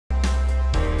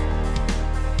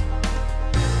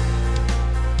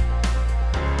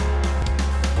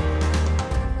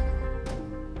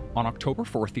On October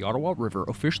 4th, the Ottawa River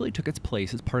officially took its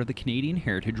place as part of the Canadian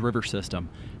Heritage River System,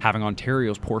 having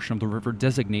Ontario's portion of the river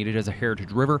designated as a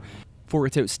heritage river for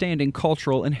its outstanding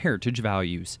cultural and heritage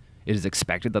values. It is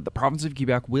expected that the province of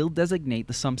Quebec will designate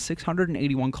the some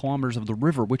 681 kilometers of the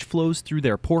river which flows through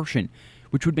their portion,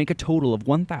 which would make a total of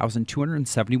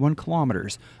 1,271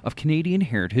 kilometers of Canadian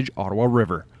Heritage Ottawa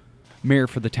River. Mayor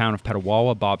for the town of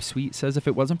Petawawa, Bob Sweet, says if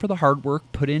it wasn't for the hard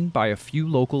work put in by a few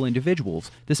local individuals,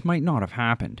 this might not have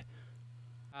happened.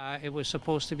 It was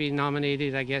supposed to be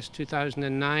nominated, I guess,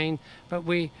 2009, but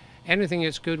anything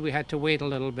that's good, we had to wait a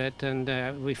little bit,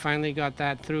 and we finally got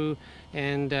that through,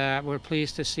 and we're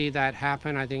pleased to see that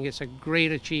happen. I think it's a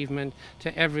great achievement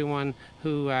to everyone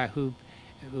who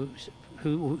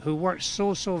worked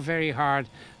so very hard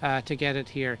to get it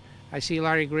here. I see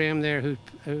Larry Graham there,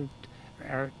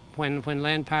 when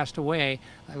Len passed away,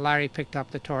 Larry picked up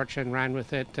the torch and ran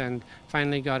with it and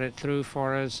finally got it through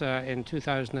for us in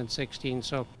 2016.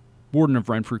 Warden of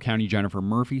Renfrew County Jennifer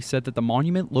Murphy said that the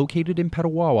monument located in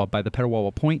Petawawa by the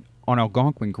Petawawa Point on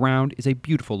Algonquin ground is a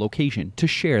beautiful location to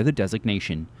share the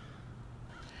designation.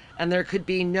 And there could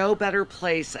be no better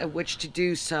place at which to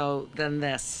do so than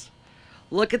this.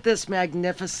 Look at this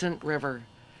magnificent river,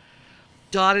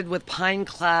 dotted with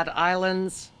pine-clad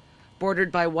islands,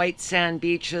 bordered by white sand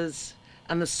beaches,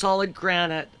 and the solid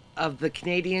granite of the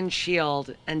Canadian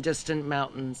Shield and distant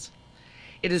mountains.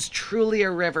 It is truly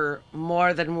a river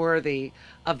more than worthy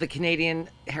of the Canadian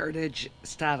Heritage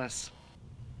status.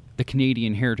 The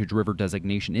Canadian Heritage River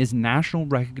designation is national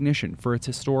recognition for its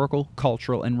historical,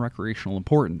 cultural, and recreational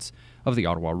importance of the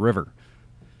Ottawa River,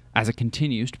 as it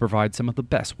continues to provide some of the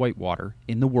best whitewater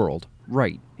in the world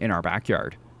right in our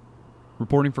backyard.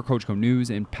 Reporting for Coachco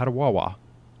News in Petawawa,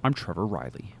 I'm Trevor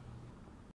Riley.